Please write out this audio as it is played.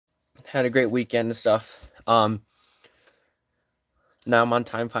Had a great weekend and stuff. Now I'm on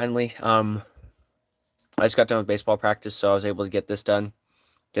time finally. I just got done with baseball practice, so I was able to get this done,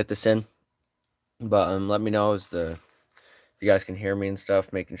 get this in. But let me know if you guys can hear me and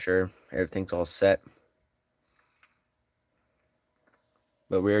stuff, making sure everything's all set.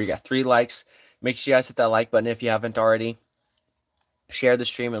 But we already got 3 likes. Make sure you guys hit that like button if you haven't already. Share the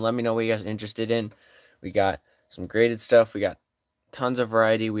stream and let me know what you guys are interested in. We got some graded stuff. We got tons of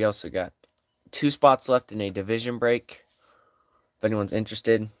variety. We also got 2 spots left in a division break. If anyone's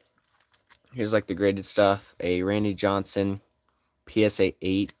interested, here's like the graded stuff. A Randy Johnson PSA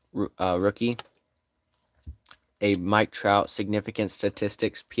 8 rookie. A Mike Trout significant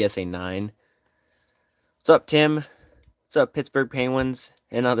statistics PSA 9. What's up, Tim? What's up, Pittsburgh Penguins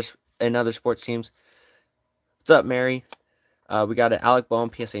and other sports teams? What's up, Mary? We got an Alec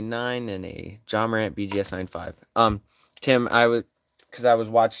Boehm PSA 9 and a John Morant BGS 9.5. Tim, I was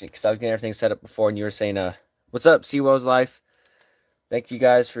watching because I was getting everything set up before, and you were saying, what's up, Seawo's Life? Thank you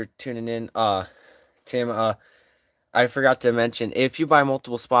guys for tuning in. Tim, I forgot to mention, if you buy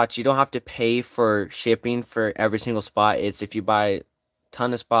multiple spots, you don't have to pay for shipping for every single spot. It's if you buy a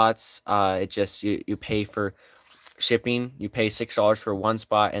ton of spots, it just you pay for shipping. You pay $6 for one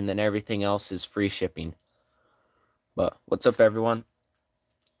spot, and then everything else is free shipping. But what's up, everyone?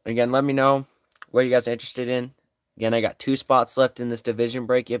 Again, let me know what you guys are interested in. Again, I got 2 spots left in this division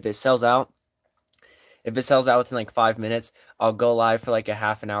break. If it sells out within like 5 minutes, I'll go live for like a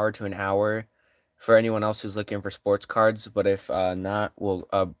half an hour to an hour for anyone else who's looking for sports cards. But if not, we'll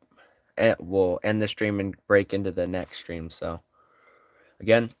end the stream and break into the next stream. So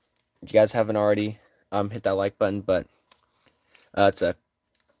again, if you guys haven't already, hit that like button. But it's a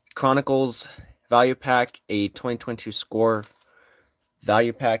Chronicles value pack, a 2022 score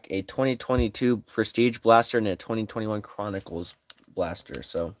value pack, a 2022 Prestige Blaster, and a 2021 Chronicles Blaster.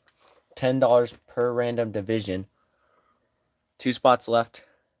 So $10 per random division. 2 spots left.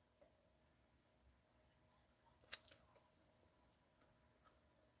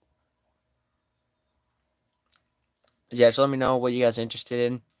 Yeah, just let me know what you guys are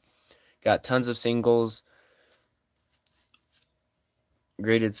interested in. Got tons of singles,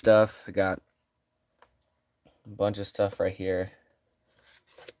 graded stuff. I got a bunch of stuff right here.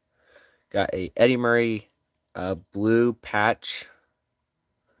 Got a Eddie Murray blue patch,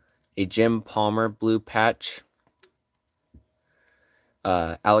 a Jim Palmer blue patch,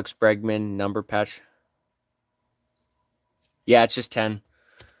 Alex Bregman number patch. Yeah, it's just 10.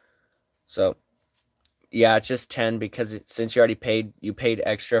 So yeah, it's just 10 because since you paid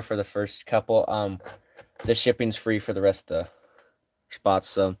extra for the first couple. The shipping's free for the rest of the spots.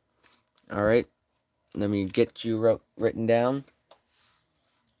 So all right, let me get you written down.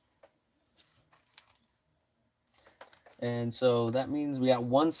 And so that means we got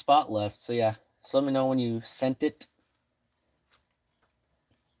 1 spot left. So yeah, so let me know when you sent it.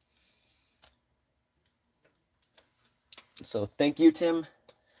 So thank you, Tim.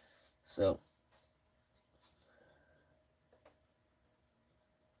 So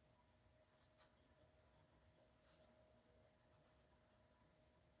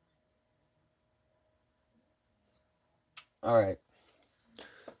all right.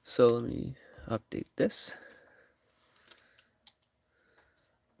 So let me update this.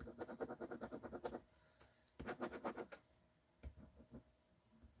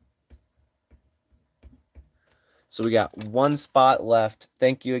 So we got 1 spot left.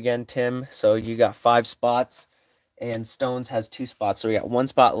 Thank you again, Tim. So you got 5 spots, and Stones has 2 spots. So we got 1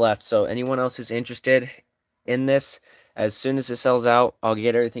 spot left. So anyone else who's interested in this, as soon as it sells out, I'll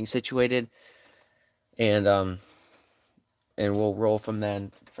get everything situated, and we'll roll from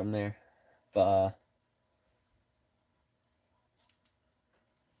there. But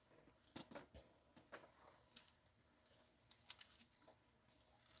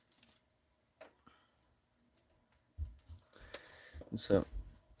so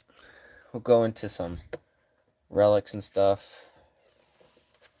we'll go into some relics and stuff.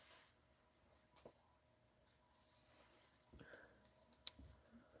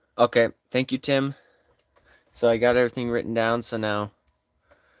 Okay, thank you, Tim. So I got everything written down. So now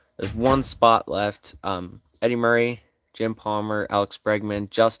there's 1 spot left. Eddie Murray, Jim Palmer, Alex Bregman,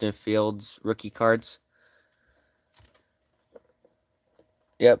 Justin Fields rookie cards.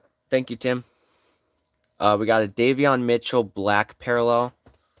 Yep, thank you, Tim. We got a Davion Mitchell black parallel,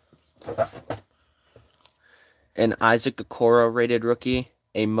 an Isaac Okoro rated rookie,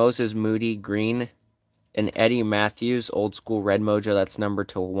 a Moses Moody green, an Eddie Matthews old school red mojo that's numbered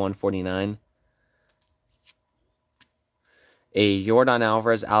to 149, a Yordan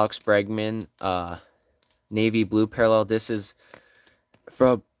Alvarez Alex Bregman navy blue parallel. This is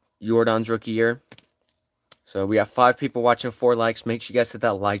from Jordan's rookie year. So we got 5 people watching, 4 likes. Make sure you guys hit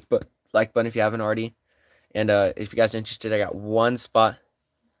that like button if you haven't already. And if you guys are interested, I got 1 spot.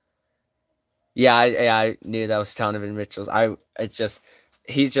 Yeah, I knew that was Donovan Mitchell's.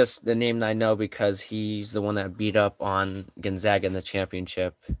 He's just the name that I know because he's the one that beat up on Gonzaga in the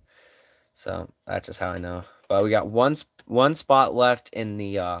championship. So that's just how I know. But we got one spot left in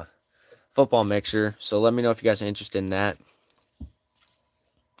the football mixer. So let me know if you guys are interested in that.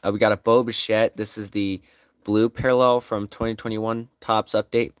 We got a Bo Bichette. This is the blue parallel from 2021 Topps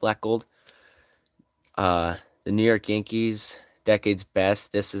Update, black gold. The New York Yankees, Decade's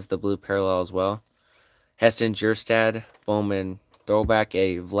Best. This is the blue parallel as well. Heston Kjerstad, Bowman throwback,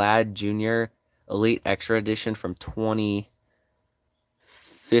 a Vlad Jr. Elite Extra Edition from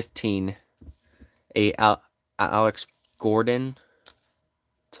 2015. A Alex Gordon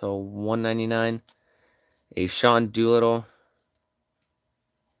to 199. A Sean Doolittle.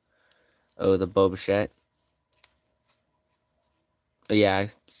 Oh, the Bo Bichette. Yeah, I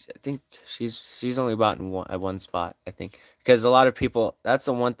think she's only bought in one spot, I think. Because a lot of people, that's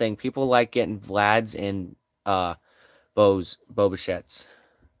the one thing. People like getting Vlad's and Bo Bichette's.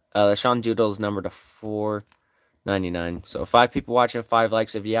 Sean Doolittle's number to 499. So 5 people watching, 5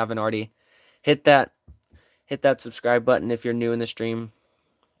 likes. If you haven't already, hit that subscribe button if you're new in the stream.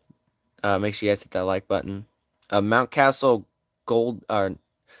 Make sure you guys hit that like button. Mountcastle Gold or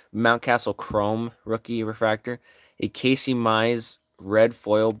Mountcastle Chrome rookie refractor. A Casey Mize red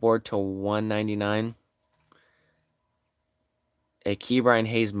foil board to 199. A Ke'Bryan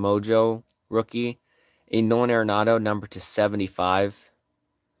Hayes Mojo rookie. A Nolan Arenado number to 75.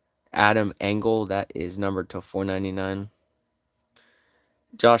 Adam Engel, that is numbered to 499.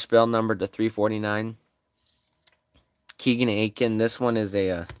 Josh Bell numbered to 349. Keegan Aiken, this one is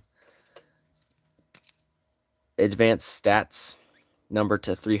a advanced stats number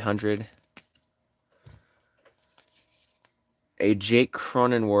to 300. A Jake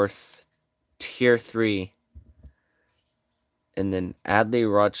Cronenworth tier 3. And then Adley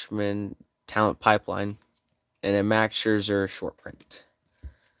Rutschman talent pipeline. And a Max Scherzer short print.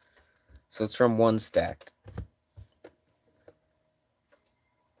 So it's from one stack.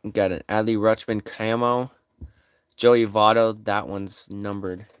 We got an Adley Rutschman camo. Joey Votto, that one's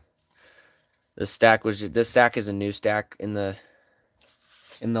numbered. This stack is a new stack in the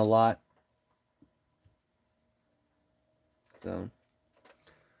lot. So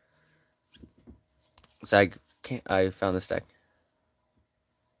I found the stack.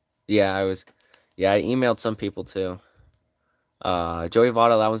 Yeah, I emailed some people too. Joey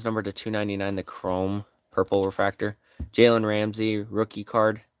Votto, that one's numbered to 299, the chrome purple refractor. Jalen Ramsey, rookie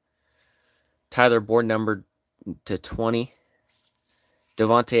card. Tyler Boyd numbered to 20.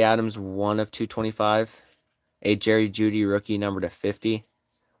 Devontae Adams, 1 of 225. A Jerry Jeudy rookie number to 50.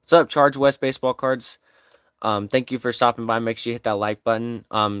 What's up, Charge West Baseball Cards? Thank you for stopping by. Make sure you hit that like button.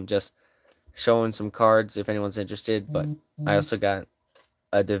 Just showing some cards if anyone's interested. But I also got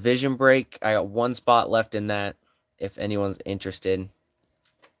a division break. I got 1 spot left in that if anyone's interested.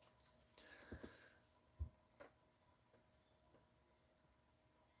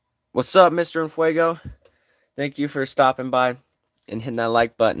 What's up, Mr. Enfuego? Thank you for stopping by and hitting that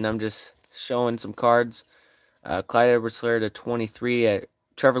like button. I'm just showing some cards. Clyde Edwards-Helaire to 23.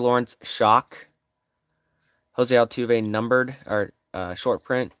 Trevor Lawrence shock. Jose Altuve numbered or short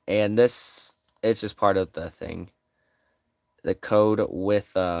print, and this it's just part of the thing. The code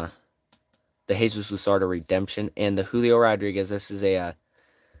with the Jesus Luzardo redemption and the Julio Rodriguez. This is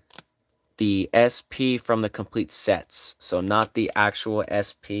the SP from the complete sets, so not the actual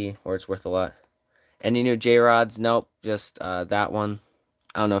SP where it's worth a lot. Any new J-Rods? Nope, just that one.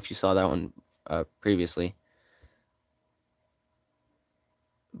 I don't know if you saw that one previously.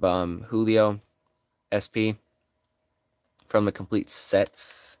 Julio SP from the complete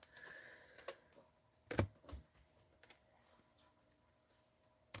sets.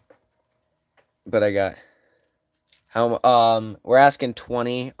 But I got we're asking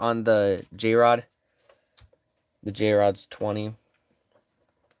 20 on the J-Rod. The J-Rod's 20.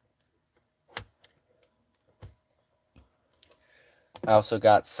 I also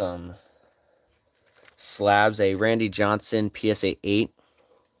got some slabs, a Randy Johnson PSA 8,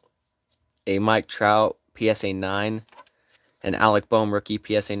 a Mike Trout PSA 9, an Alec Boehm rookie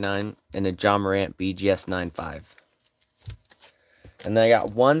PSA 9, and a John Morant BGS 9.5. And then I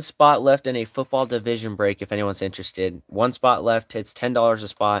got 1 spot left in a football division break if anyone's interested. 1 spot left. It's $10 a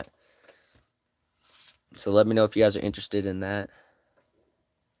spot. So let me know if you guys are interested in that.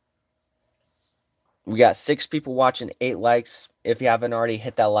 We got 6 people watching, 8 likes. If you haven't already,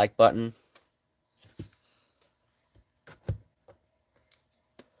 hit that like button.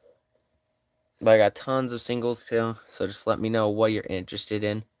 But I got tons of singles too, so just let me know what you're interested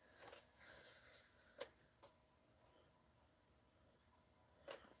in.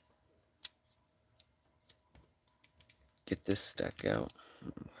 Get this stack out.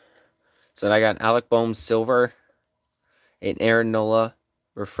 So I got an Alec Bohm silver, an Aaron Nola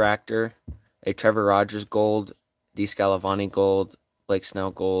refractor, a Trevor Rogers gold, D. Scalavani gold, Blake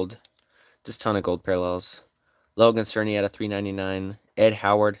Snell gold, just a ton of gold parallels. Logan Cerny at a 399. Ed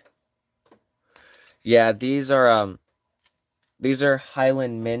Howard. Yeah, these are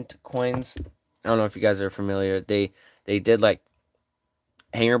Highland Mint coins. I don't know if you guys are familiar. They did like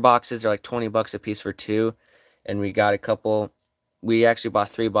hanger boxes. They're like $20 a piece for two, and we got a couple. We actually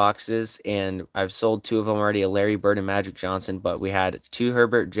bought 3 boxes, and I've sold 2 of them already, a Larry Bird and Magic Johnson, but we had 2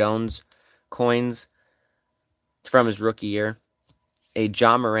 Herbert Jones coins from his rookie year, a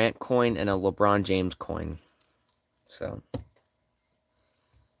John Morant coin, and a LeBron James coin. So,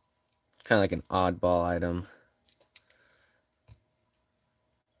 kind of like an oddball item.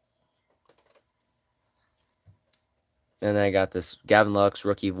 And then I got this Gavin Lux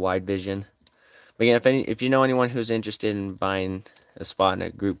rookie wide vision. But again, if you know anyone who's interested in buying a spot in a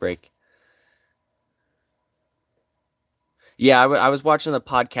group break. Yeah, I was watching the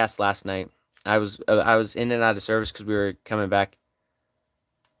podcast last night. I was in and out of service because we were coming back.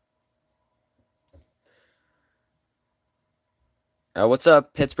 What's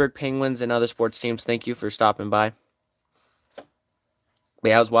up, Pittsburgh Penguins and other sports teams? Thank you for stopping by.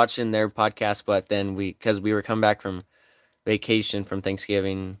 Yeah, I was watching their podcast, but then because we were coming back from vacation from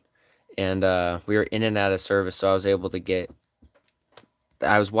Thanksgiving, and we were in and out of service, so I was able to get.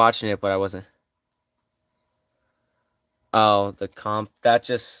 I was watching it, but I wasn't. Oh, the comp. That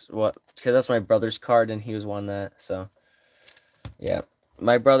just because that's my brother's card, and he was won that. So, yeah,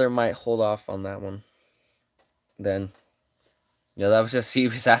 my brother might hold off on that one. Then, yeah, that was just he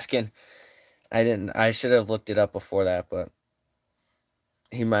was asking. I didn't. I should have looked it up before that, but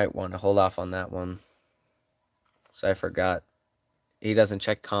he might want to hold off on that one. So I forgot. He doesn't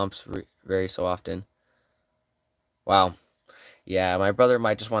check comps very so often. Wow. Yeah, my brother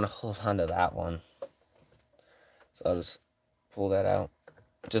might just want to hold on to that one. So I'll just pull that out.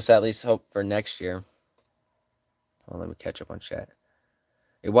 Just at least hope for next year. Oh, let me catch up on chat.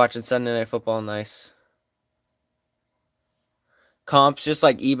 You're watching Sunday Night Football? Nice. Comps, just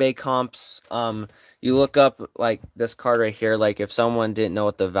like eBay comps. You look up like this card right here. Like if someone didn't know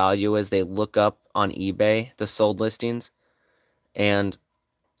what the value is, they look up on eBay the sold listings, and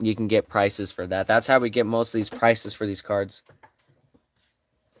you can get prices for that. That's how we get most of these prices for these cards.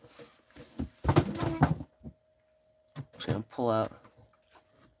 Just gonna pull out.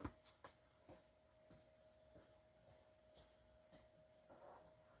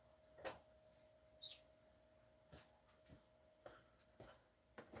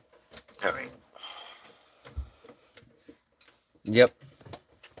 All right. Yep.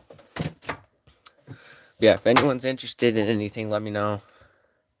 Yeah, if anyone's interested in anything, let me know.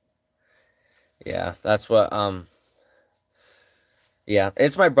 Yeah, that's what yeah,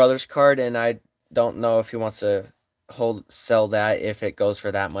 it's my brother's card, and I don't know if he wants to sell that if it goes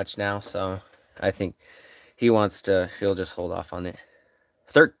for that much now, so I think he'll just hold off on it.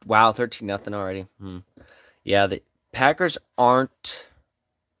 Wow, 13-0 already. Yeah, the Packers aren't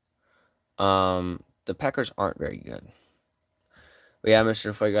very good. But yeah,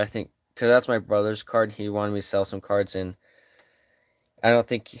 Mr. Fuego, I think because that's my brother's card, he wanted me to sell some cards, and I don't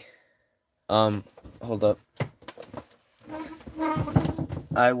think hold up.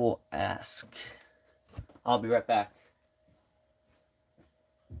 I will ask. I'll be right back.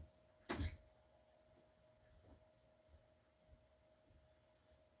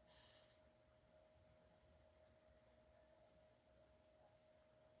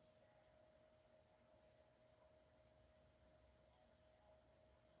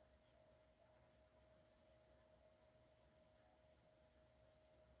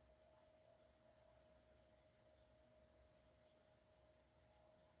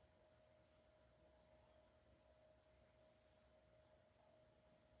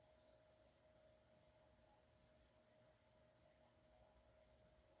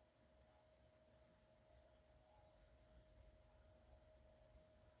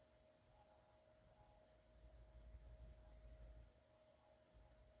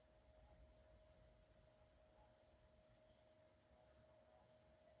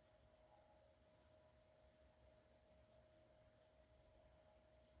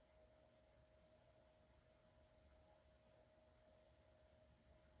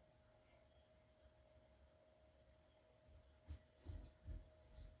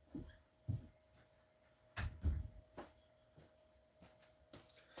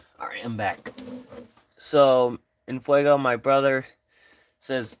 Alright, I'm back. So, in Fuego, my brother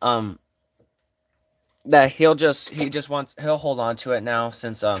says, that he'll hold on to it now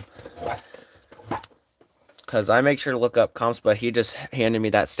since, because I make sure to look up comps, but he just handed me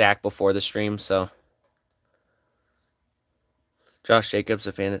that stack before the stream, so. Josh Jacobs,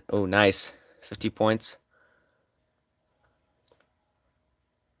 a fan. Oh, nice. 50 points.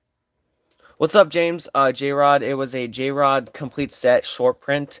 What's up, James? J-Rod. It was a J-Rod complete set short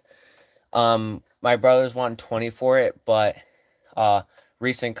print. My brother's wanting 20 for it, but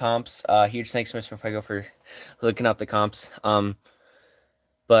recent comps. Huge thanks, Mr. Fuego, for looking up the comps.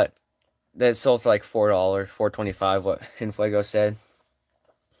 But that sold for like $4, $4.25, what Infuego said.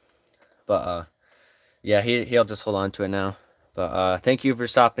 But yeah, he'll just hold on to it now. But thank you for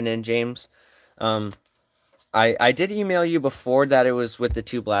stopping in, James. I did email you before that it was with the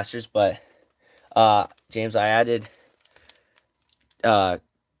 2 blasters, but James, I added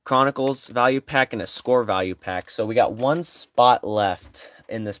Chronicles value pack and a score value pack. So we got 1 spot left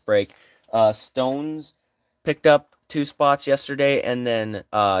in this break. Stones picked up 2 spots yesterday, and then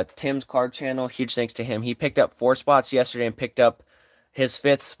Tim's card channel, huge thanks to him. He picked up 4 spots yesterday and picked up his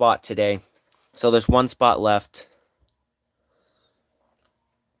 5th spot today. So there's 1 spot left.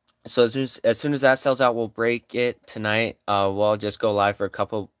 So as soon as that sells out, we'll break it tonight. We'll just go live for a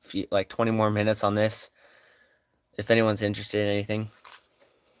couple, like 20 more minutes on this. If anyone's interested in anything.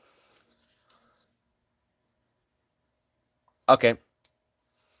 Okay.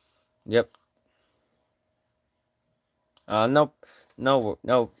 Yep. Nope.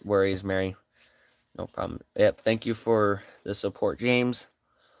 No worries, Mary. No problem. Yep. Thank you for the support, James.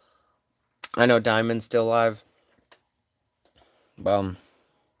 I know Diamond's still live.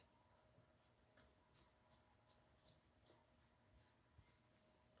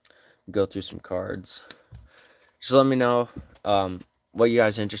 Go through some cards. Just let me know what you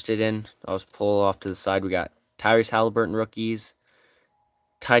guys are interested in. I'll just pull off to the side. We got Tyrese Halliburton rookies,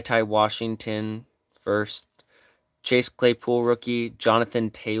 Ty Washington first, Chase Claypool rookie, Jonathan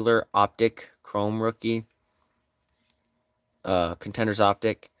Taylor optic chrome rookie, Contenders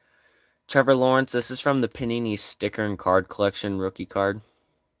optic, Trevor Lawrence. This is from the Panini sticker and card collection rookie card.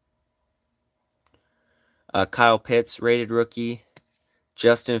 Kyle Pitts rated rookie,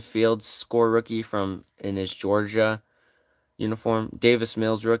 Justin Fields score rookie in his Georgia uniform, Davis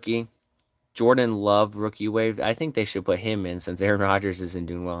Mills rookie, Jordan Love rookie wave. I think they should put him in since Aaron Rodgers isn't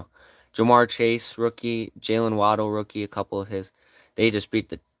doing well. Jamar Chase rookie, Jalen Waddle rookie, a couple of his. They just beat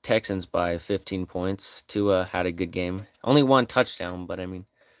the Texans by 15 points. Tua had a good game. Only 1 touchdown, but I mean,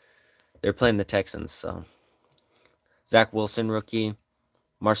 they're playing the Texans, so. Zach Wilson rookie,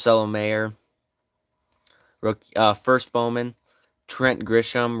 Marcelo Mayer rookie, first Bowman, Trent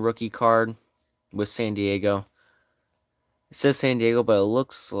Grisham rookie card with San Diego. It says San Diego, but it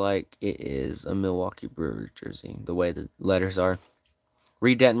looks like it is a Milwaukee Brewers jersey, the way the letters are.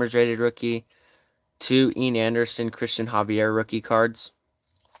 Reed Detmers rated rookie. 2 Ian Anderson, Christian Javier rookie cards.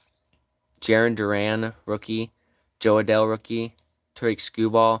 Jaron Duran rookie. Joe Adele rookie. Tariq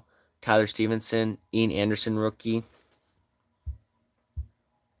Skubal. Tyler Stevenson. Ian Anderson rookie.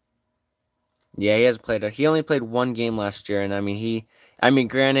 Yeah, he hasn't played. He only played 1 game last year, and I mean,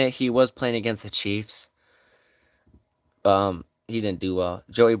 granted, he was playing against the Chiefs. He didn't do well.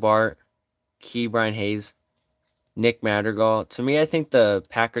 Joey Bart, Brian Hayes, Nick Madrigal. To me, I think the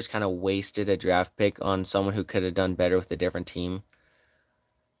Packers kind of wasted a draft pick on someone who could have done better with a different team.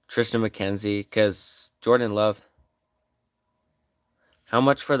 Tristan McKenzie, because Jordan Love. How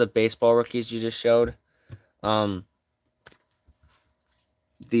much for the baseball rookies you just showed? All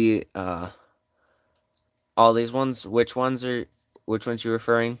these ones. Which ones you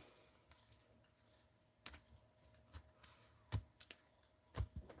referring?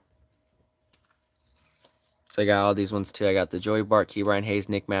 So I got all these ones too. I got the Joey Bart, Brian Hayes,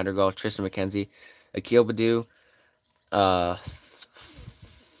 Nick Madrigal, Tristan McKenzie, Akil Baddoo,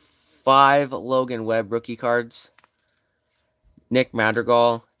 5 Logan Webb rookie cards, Nick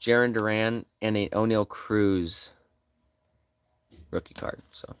Madrigal, Jaron Duran, and a O'Neal Cruz rookie card.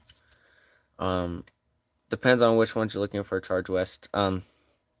 So, depends on which ones you're looking for. Charge West. For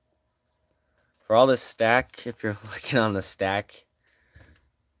all this stack, if you're looking on the stack,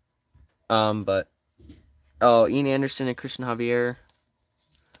 but. Oh, Ian Anderson and Christian Javier.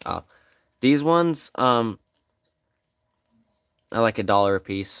 Oh, these ones, are like $1 a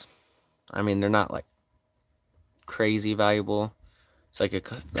piece. I mean, they're not like crazy valuable. It's like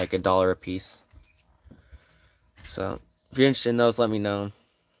 $1 a piece. So, if you're interested in those, let me know.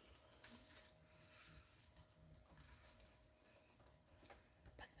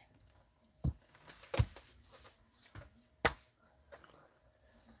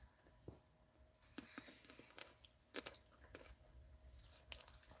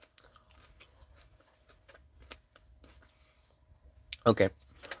 Okay.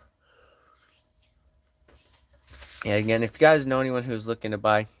 Yeah, again, if you guys know anyone who's looking to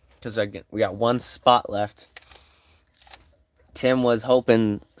buy, because again, we got one spot left. Tim was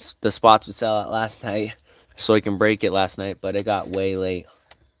hoping the spots would sell out last night so he can break it last night, but it got way late.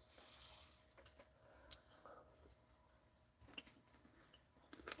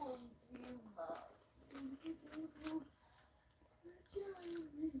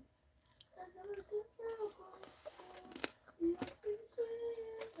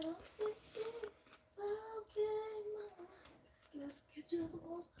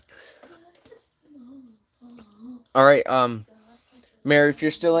 All right, Mary, if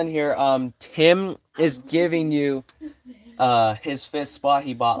you're still in here, Tim is giving you his 5th spot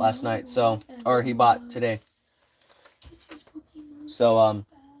he bought last night, or he bought today. So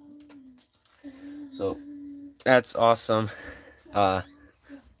that's awesome.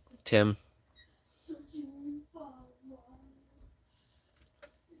 Tim.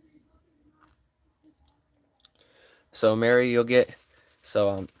 So Mary, you'll get,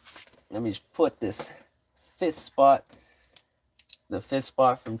 let me just put this 5th spot, the 5th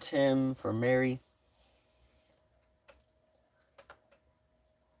spot from Tim for Mary.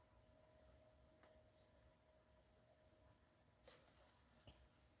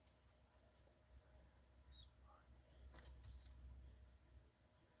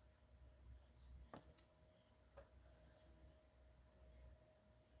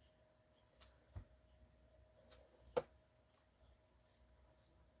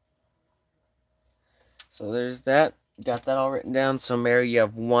 So there's that. Got that all written down. So Mary, you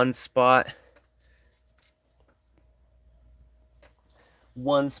have 1 spot.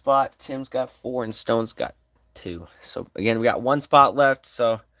 1 spot. Tim's got 4 and Stone's got 2. So again, we got 1 spot left.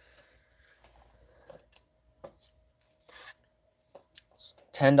 So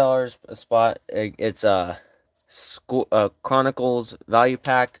 $10 a spot. It's Chronicles value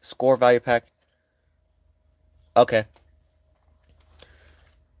pack, score value pack. Okay.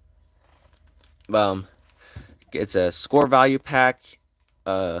 It's a score value pack,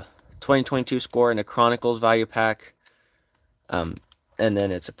 2022 score, and a Chronicles value pack. And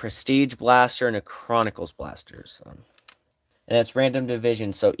then it's a Prestige blaster and a Chronicles blaster. So. And it's random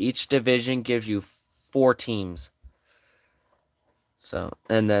division. So each division gives you 4 teams. So,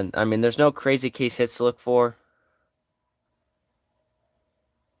 and then, I mean, there's no crazy case hits to look for.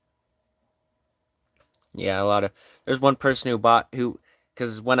 Yeah, there's one person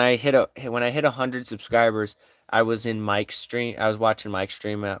because when I hit 100 subscribers, I was in Mike's stream. I was watching Mike's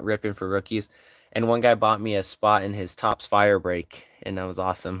stream ripping for rookies, and one guy bought me a spot in his Topps Fire Break, and that was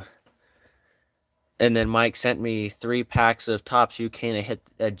awesome. And then Mike sent me 3 packs of Topps UK, and I hit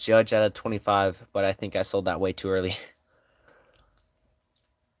a Judge out of 25, but I think I sold that way too early.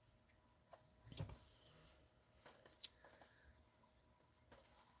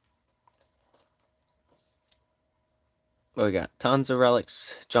 What we got? Tons of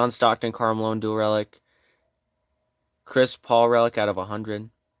relics. John Stockton, Karl Malone dual relic. Chris Paul relic out of 100.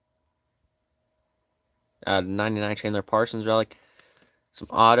 99 Chandler Parsons relic. Some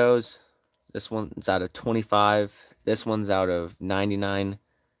autos. This one's out of 25. This one's out of 99.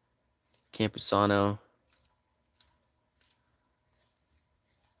 Campusano.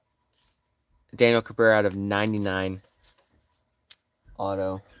 Daniel Cabrera out of 99.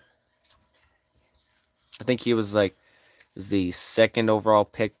 Auto. I think he was the 2nd overall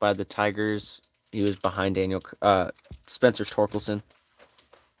pick by the Tigers. He was behind Spencer Torkelson.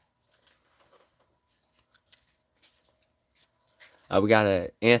 We got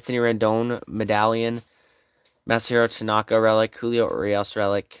a Anthony Rendon medallion, Masahiro Tanaka relic, Julio Urias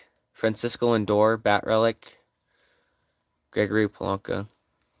relic, Francisco Lindor bat relic, Gregory Polanco.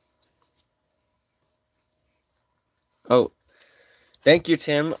 Oh, thank you,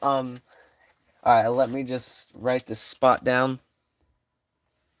 Tim. All right, let me just write this spot down.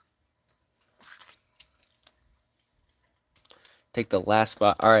 Take the last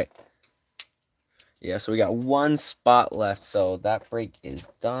spot. All right. Yeah, so we got 1 spot left, so that break is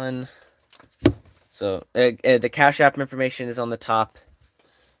done. So the Cash App information is on the top.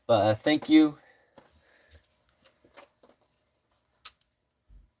 But thank you.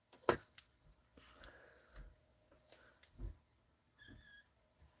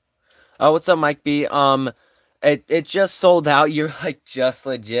 Oh, what's up, Mike B? It just sold out. You're just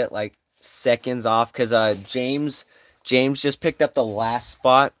legit seconds off because James just picked up the last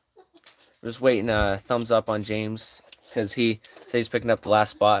spot. We're just waiting thumbs up on James because he said he's picking up the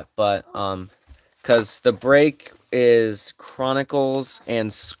last spot, but because the break is Chronicles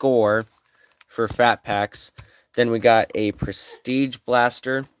and Score for fat packs. Then we got a Prestige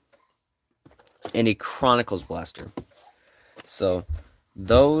blaster and a Chronicles blaster. So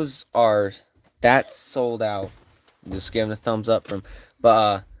that's sold out. Just give them a thumbs up from.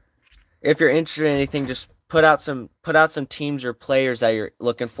 But if you're interested in anything, just put out some teams or players that you're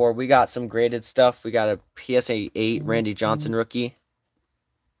looking for. We got some graded stuff. We got a PSA 8 Randy Johnson rookie.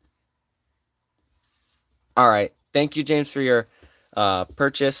 All right. Thank you, James, for your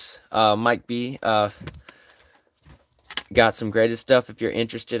purchase. Mike B. Got some graded stuff. If you're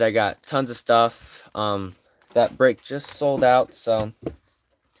interested, I got tons of stuff. That break just sold out, so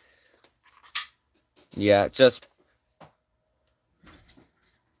yeah, it's just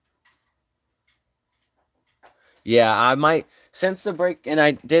I might, since the break, and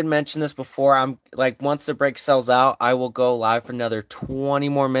I did mention this before, I'm like, once the break sells out, I will go live for another 20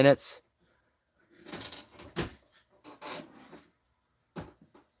 more minutes.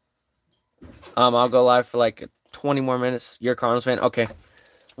 I'll go live for like 20 more minutes. You're a Cardinals fan? Okay.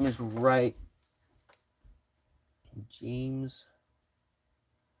 Let me just write James.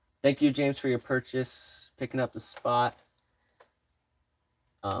 Thank you, James, for your purchase, picking up the spot.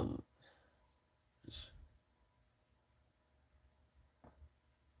 Just...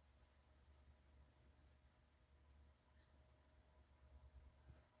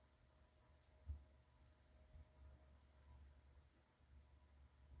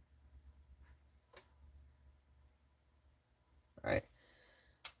 All right.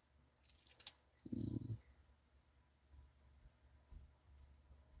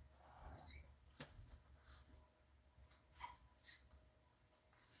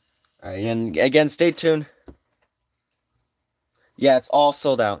 All right, and again, stay tuned. Yeah, it's all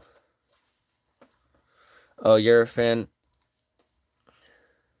sold out. Oh, you're a fan?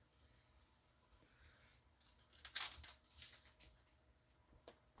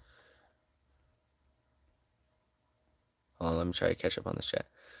 Hold on, let me try to catch up on the chat.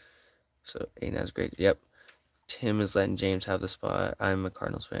 So, Aiden is great. Yep. Tim is letting James have the spot. I'm a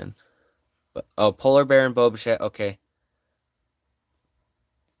Cardinals fan. But oh, Polar Bear and Bo Bichette. Okay.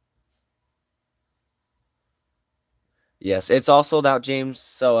 Yes, it's all sold out, James.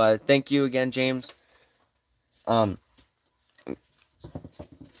 So thank you again, James. Yeah,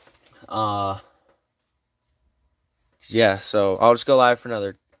 so I'll just go live for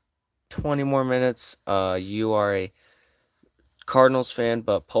another 20 more minutes. You are a Cardinals fan,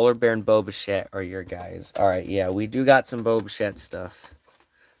 but Polar Bear and Bo Bichette are your guys. All right, yeah, we do got some Bo Bichette stuff.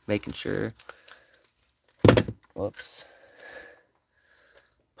 Making sure. Whoops.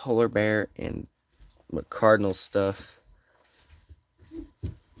 Polar Bear and Cardinals stuff.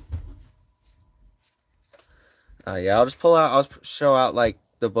 Yeah, I'll just pull out. I'll show out like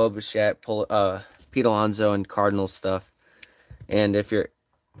the Bo Bichette, Pete Alonso, and Cardinals stuff. And if you're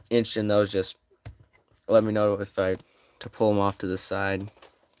interested in those, just let me know if I to pull them off to the side.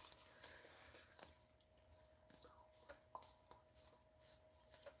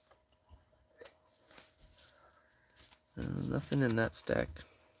 Nothing in that stack.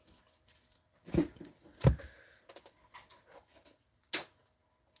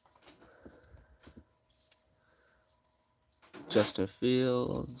 Justin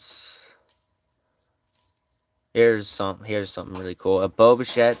Fields. Here's something really cool. A Bo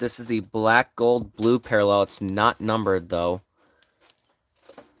Bichette. This is the black, gold, blue parallel. It's not numbered though.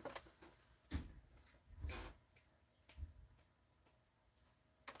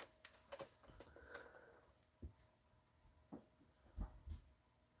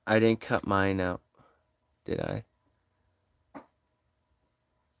 I didn't cut mine out, did I?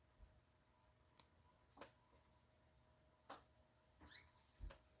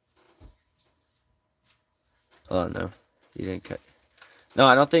 Oh no, you didn't cut. No,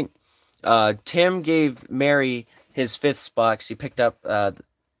 I don't think. Tim gave Mary his 5th spot because he picked up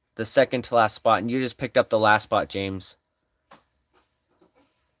the second to last spot, and you just picked up the last spot, James.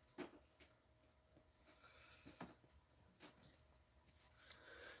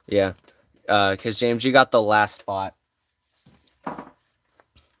 Yeah, because James, you got the last spot.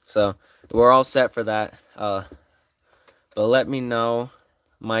 So we're all set for that. But let me know,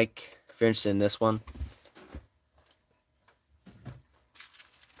 Mike, if you're interested in this one.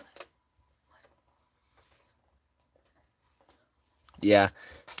 Yeah,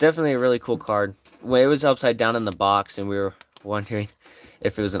 it's definitely a really cool card. Well, it was upside down in the box, and we were wondering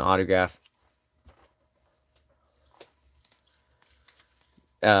if it was an autograph.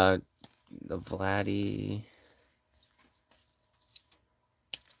 The Vladdy.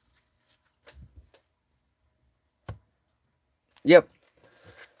 Yep.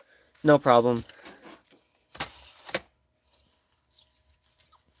 No problem.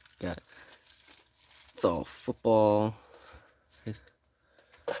 Got it. It's all football.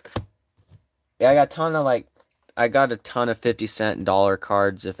 Yeah, I got a ton of I got a ton of 50-cent dollar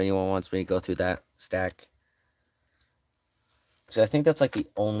cards if anyone wants me to go through that stack. So I think that's like the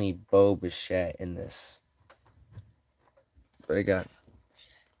only Bo Bichette in this. But I got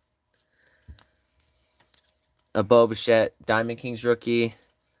a Bo Bichette Diamond Kings rookie,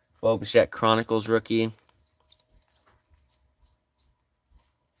 Bo Bichette Chronicles rookie.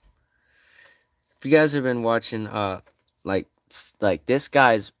 If you guys have been watching, like this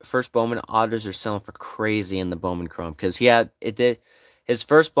guy's first Bowman autos are selling for crazy in the Bowman Chrome because his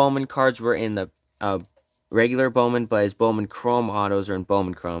first Bowman cards were in the regular Bowman, but his Bowman Chrome autos are in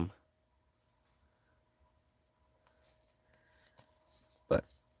Bowman Chrome. But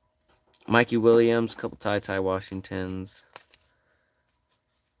Mikey Williams, couple Ty Washingtons.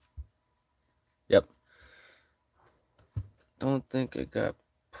 Yep. Don't think I got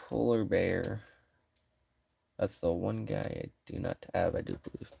Polar Bear. That's the one guy I do not have, I do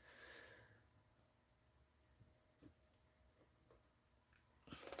believe.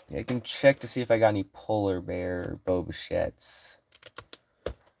 Yeah, I can check to see if I got any Polar Bear, Bo Bichettes,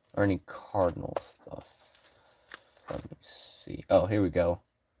 or any Cardinal stuff. Let me see. Oh, here we go.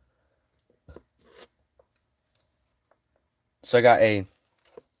 So I got a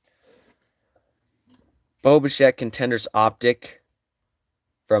Bo Bichette Contenders Optic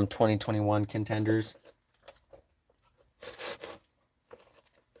from 2021 Contenders.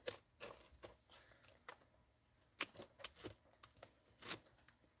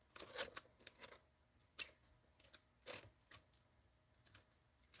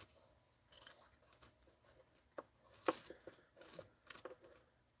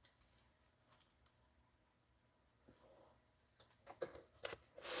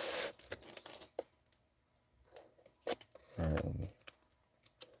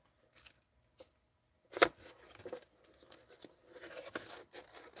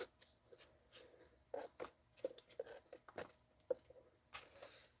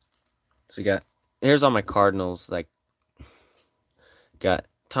 So you got, here's all my Cardinals, like, got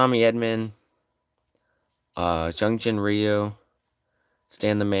Tommy Edman, Jungjin Ryu,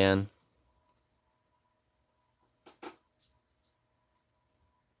 Stan the Man,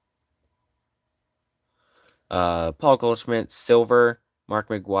 Paul Goldschmidt, Silver, Mark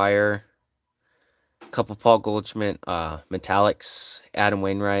McGuire, a couple Paul Goldschmidt, Metallics, Adam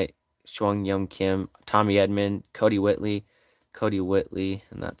Wainwright, Shuang Young Kim, Tommy Edman, Cody Whitley,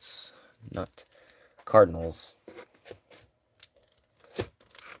 and that's not Cardinals.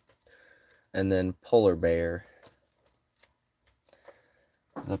 And then Polar Bear.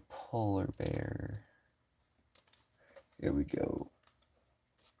 The Polar Bear. Here we go.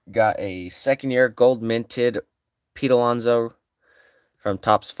 Got a second-year gold minted Pete Alonso from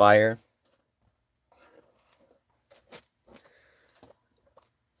Topps Fire.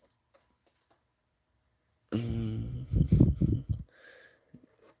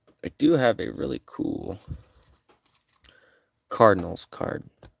 I do have a really cool Cardinals card.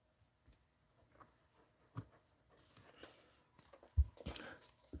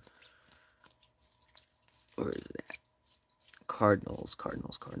 Where is that? Cardinals.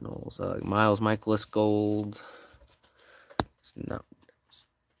 Miles Michaelis gold. It's not.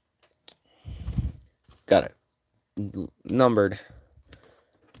 Got it. Numbered.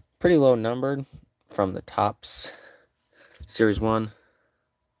 Pretty low numbered from the Topps Series 1.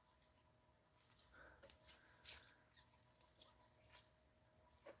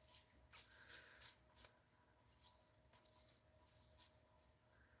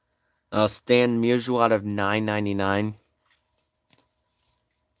 Stan Musial out of 9.99.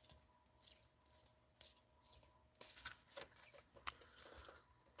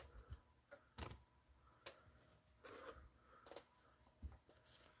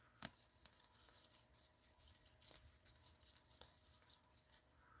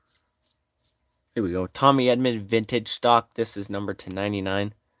 Here we go. Tommy Edman vintage stock. This is numbered to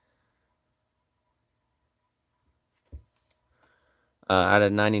 99. Out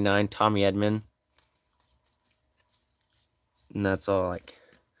of 99, Tommy Edman. And that's all, like,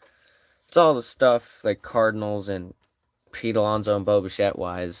 it's all the stuff like Cardinals and Pete Alonso and Bo Bichette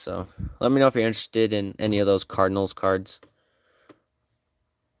wise. So let me know if you're interested in any of those Cardinals cards.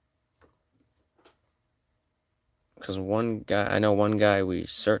 Because I know one guy we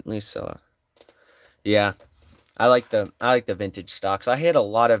certainly saw. Yeah, I like the vintage stocks. I hit a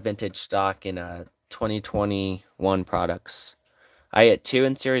lot of vintage stock in 2021 products. I hit 2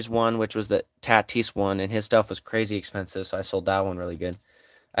 in Series 1, which was the Tatis one, and his stuff was crazy expensive, so I sold that one really good.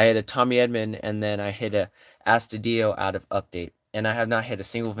 I hit a Tommy Edman, and then I hit a Astudillo out of Update, and I have not hit a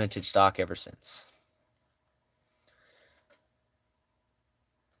single vintage stock ever since.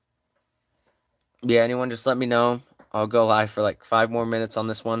 Yeah, anyone, just let me know. I'll go live for like 5 more minutes on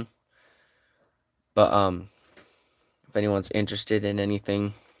this one. But if anyone's interested in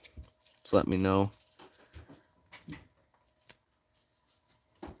anything, just let me know.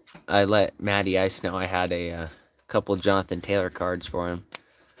 I let Maddie Ice know I had a couple Jonathan Taylor cards for him.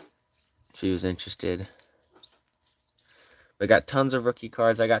 She was interested. I got tons of rookie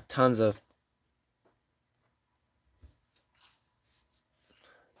cards. I got tons of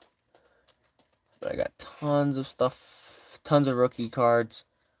stuff. Tons of rookie cards.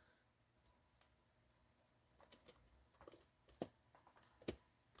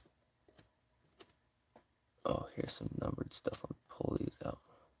 Oh, here's some numbered stuff. I'll pull these out.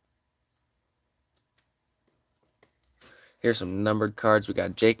 Here's some numbered cards. We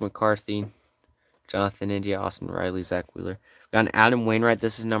got Jake McCarthy, Jonathan India, Austin Riley, Zach Wheeler. We got an Adam Wainwright.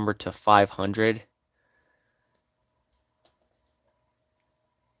 This is numbered to 500.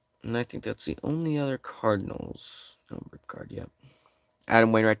 And I think that's the only other Cardinals numbered card. Yep.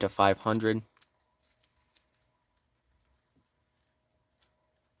 Adam Wainwright to 500.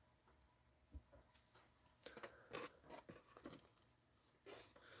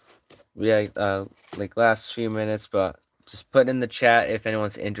 Yeah, like last few minutes, but just put in the chat if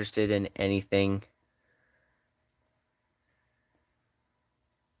anyone's interested in anything.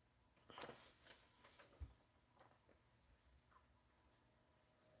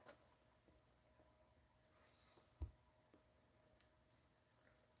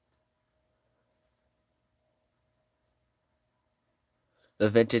 The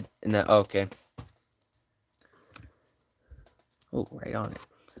vintage and the okay. Oh, right on it.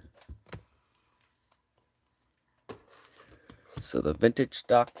 So the vintage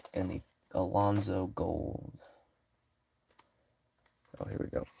stock and the Alonzo Gold. Oh, here we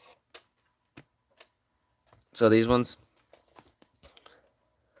go. So these ones.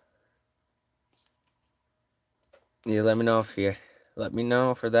 You let me know if you let me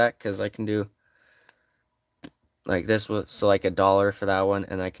know for that, because I can do like this was so like $1 for that one,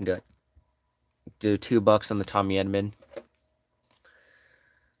 and I can do $2 on the Tommy Edman.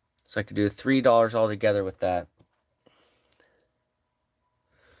 So I could do $3 altogether with that.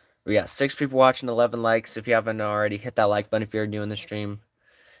 We got 6 people watching, 11 likes. If you haven't already, hit that like button if you're new in the stream.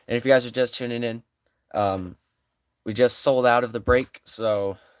 And if you guys are just tuning in, we just sold out of the break,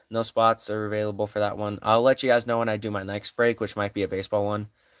 so no spots are available for that one. I'll let you guys know when I do my next break, which might be a baseball one,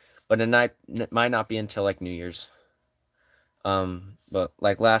 but it might not be until like New Year's. But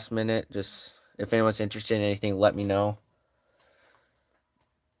like last minute, just if anyone's interested in anything, let me know.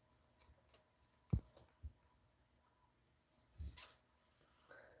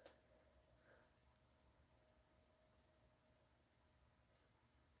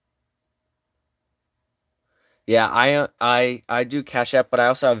 Yeah, I do Cash App, but I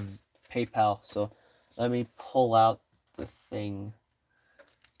also have PayPal. So let me pull out the thing.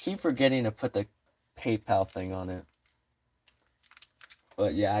 Keep forgetting to put the PayPal thing on it.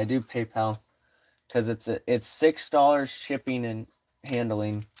 But yeah, I do PayPal because it's $6 shipping and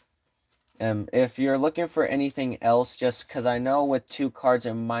handling. If you're looking for anything else, just because I know with 2 cards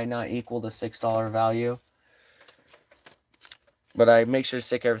it might not equal the $6 value, but I make sure to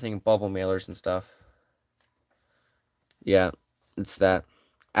stick everything in bubble mailers and stuff. Yeah, it's that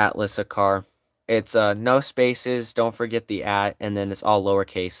Atlas Akar. It's no spaces. Don't forget the at, and then it's all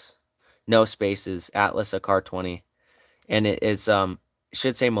lowercase. No spaces. Atlas Akar 20, and it is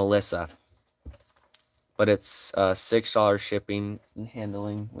should say Melissa, but it's $6 shipping and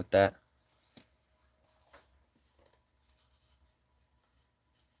handling with that.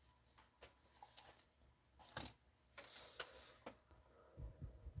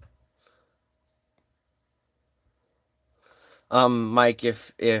 Mike,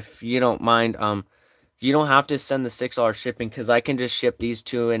 if you don't mind, you don't have to send the $6 shipping, because I can just ship these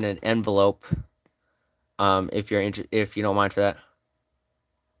 2 in an envelope. If you don't mind for that.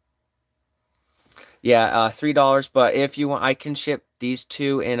 Yeah, $3. But if you want, I can ship these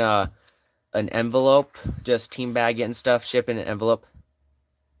 2 in an envelope. Just team bag it and stuff. Ship in an envelope.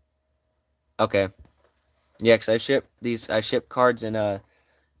 Okay. Yeah, because I ship cards in the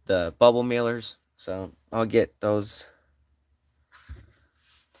bubble mailers, so I'll get those.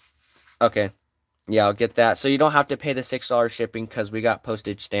 Okay. Yeah, I'll get that. So you don't have to pay the $6 shipping, because we got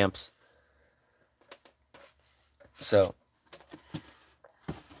postage stamps. So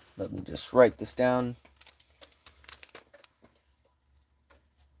let me just write this down.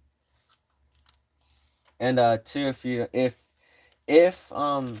 And too, if you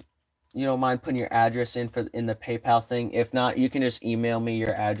don't mind putting your address in the PayPal thing. If not, you can just email me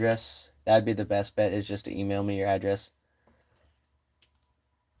your address. That'd be the best bet, is just to email me your address.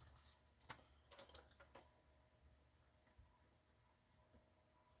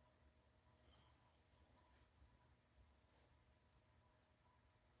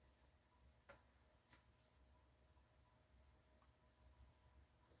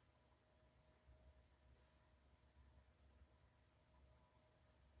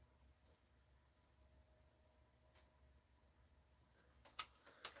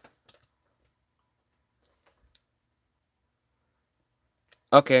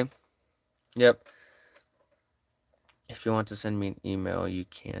 Okay. Yep. If you want to send me an email, you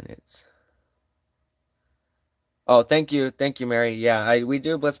can. It's Oh, thank you, Mary. Yeah, we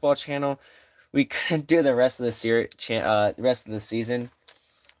do a Blitzball channel. We couldn't do the rest of the rest of the season,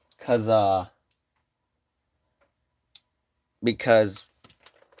 cause because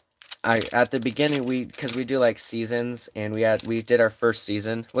I at the beginning because we do like seasons, and we did our first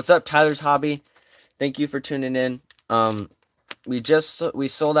season. What's up, Tyler's Hobby? Thank you for tuning in. We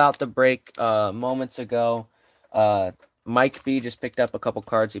sold out the break moments ago. Mike B just picked up a couple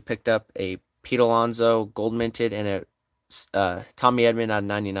cards. He picked up a Pete Alonso gold minted and a Tommy Edman out of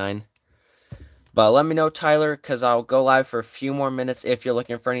 99. But let me know, Tyler, because I'll go live for a few more minutes if you're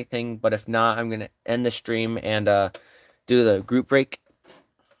looking for anything. But if not, I'm gonna end the stream and do the group break.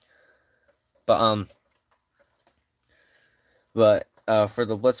 But for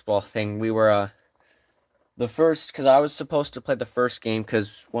the Blitzball thing, we were the first, because I was supposed to play the first game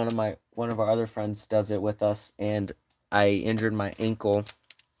because one of our other friends does it with us, and I injured my ankle,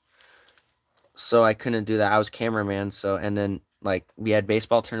 so I couldn't do that. I was cameraman, and then like we had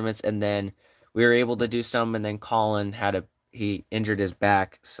baseball tournaments, and then we were able to do some, and then Colin he injured his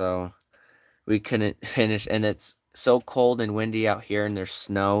back, so we couldn't finish, and it's so cold and windy out here, and there's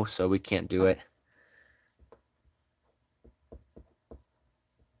snow, so we can't do it.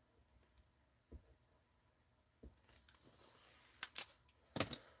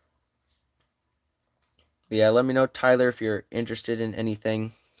 But yeah, let me know, Tyler, if you're interested in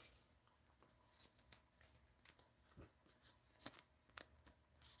anything.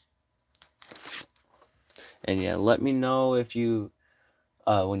 And yeah, let me know if you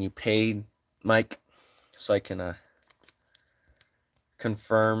when you paid Mike, so I can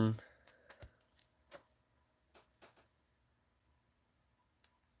confirm.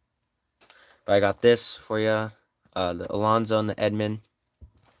 But I got this for you, the Alonso and the Edman.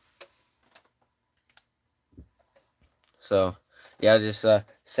 So yeah, just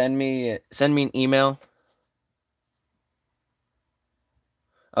send me an email.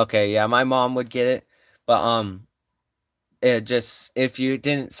 Okay, yeah, my mom would get it, but if you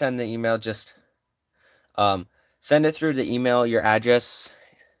didn't send the email, just send it through the email, your address.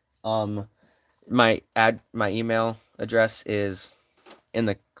 My email address is in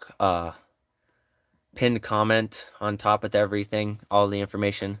the pinned comment on top of everything, all the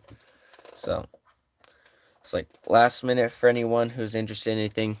information. So it's like last minute for anyone who's interested in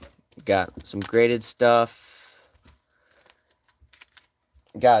anything. Got some graded stuff.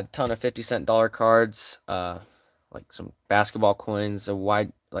 Got a ton of 50-cent dollar cards. Like some basketball coins, a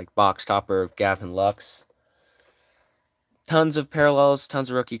wide like box topper of Gavin Lux. Tons of parallels,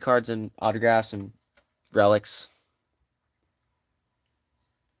 tons of rookie cards and autographs and relics.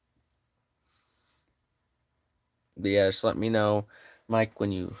 But yeah, just let me know, Mike,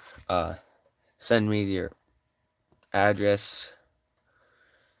 when you send me your address.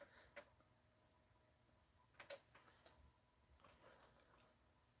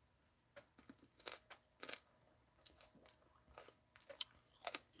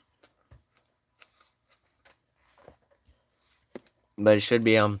 But it should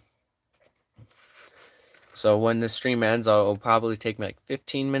be so when the stream ends, it'll probably take me like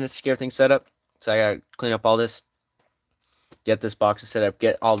 15 minutes to get everything set up. So I gotta clean up all this, get this box set up,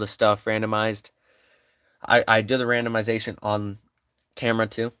 get all the stuff randomized. I do the randomization on camera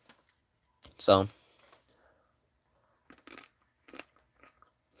too. So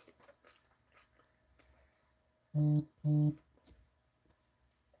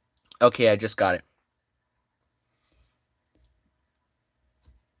okay, I just got it.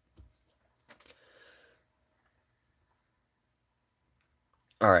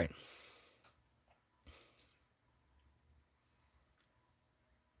 All right.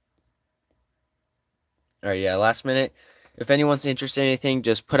 All right, yeah, last minute. If anyone's interested in anything,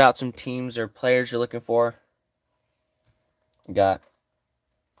 just put out some teams or players you're looking for. Got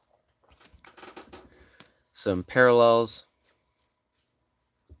some parallels.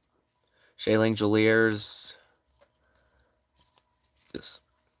 Shayling Juliers. Just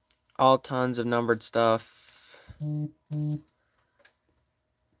all tons of numbered stuff. All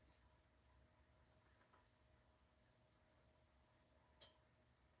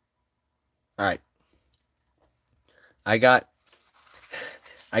right. I got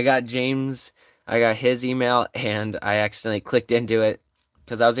James. I got his email, and I accidentally clicked into it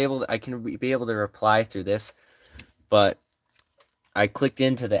because I can be able to reply through this, but I clicked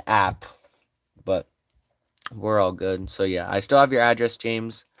into the app, but we're all good. So yeah, I still have your address,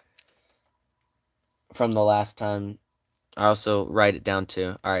 James, from the last time. I also write it down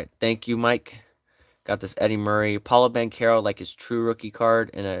too. All right. Thank you, Mike. Got this Eddie Murray, Paulo Banchero, like his true rookie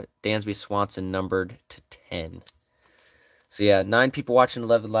card, and a Dansby Swanson numbered to 10. So yeah, 9 people watching,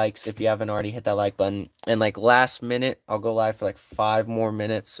 11 likes. If you haven't already, hit that like button. And like last minute, I'll go live for like 5 more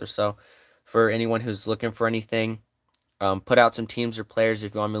minutes or so for anyone who's looking for anything. Put out some teams or players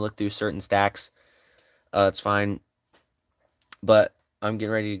if you want me to look through certain stacks. It's fine. But I'm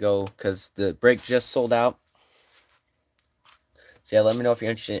getting ready to go because the break just sold out. So yeah, let me know if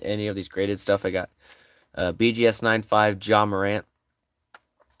you're interested in any of these graded stuff. I got BGS 95 Ja Morant.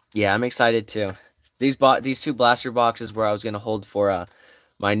 Yeah, I'm excited too. These 2 blaster boxes where I was gonna hold for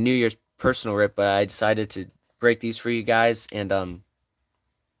my New Year's personal rip, but I decided to break these for you guys. And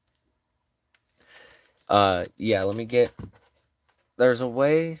yeah, let me get. There's a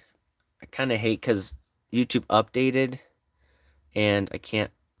way I kind of hate because YouTube updated, and I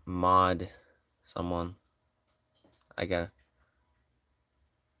can't mod someone. I gotta.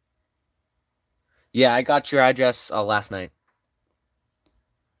 Yeah, I got your address last night.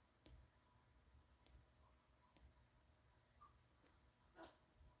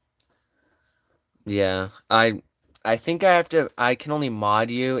 Yeah, I think I can only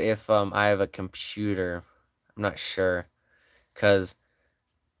mod you if I have a computer. I'm not sure, cause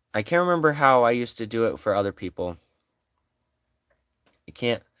I can't remember how I used to do it for other people. You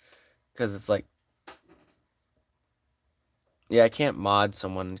can't, cause it's like, yeah, I can't mod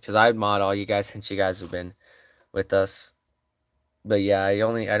someone, cause I'd mod all you guys since you guys have been with us. But yeah, I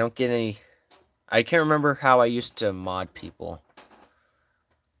don't get any. I can't remember how I used to mod people,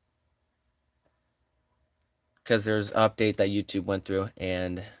 cause there's an update that YouTube went through,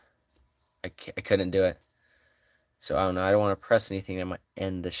 and I couldn't do it. So I don't know. I don't want to press anything that might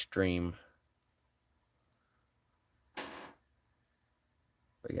end the stream.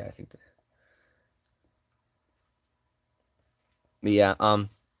 But yeah, I think that. But yeah,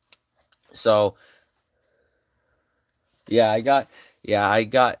 so yeah, I got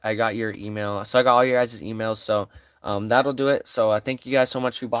your email. So I got all your guys' emails. So that'll do it. So thank you guys so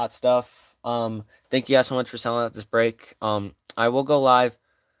much who bought stuff. Thank you guys so much for selling out this break. I will go live.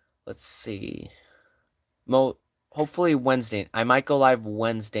 Let's see. Hopefully Wednesday. I might go live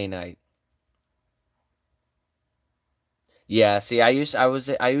Wednesday night. Yeah, see, I used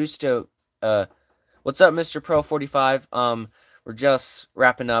to what's up, Mr. Pro 45? We're just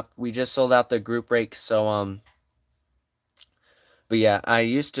wrapping up. We just sold out the group break, so but yeah, I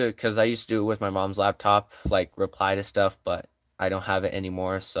used to do it with my mom's laptop, like reply to stuff, but I don't have it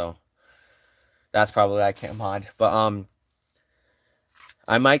anymore, so that's probably why I can't mod. But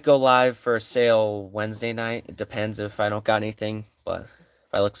I might go live for a sale Wednesday night. It depends if I don't got anything, but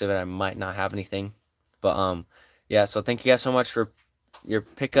if I look at it, I might not have anything. But yeah, so thank you guys so much for your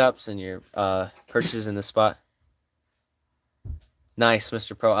pickups and your purchases in the spot. Nice,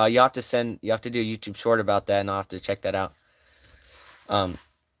 Mr. Pro. You have to do a YouTube short about that, and I'll have to check that out.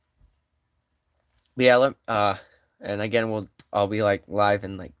 Yeah, and again, I'll be like live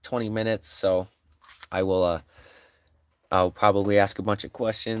in like 20 minutes, so I will I'll probably ask a bunch of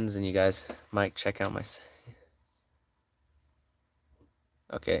questions, and you guys might check out my.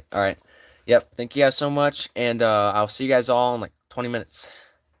 Okay, all right. Yep, thank you guys so much, and I'll see you guys all in like 20 minutes.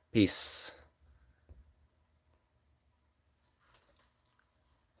 Peace.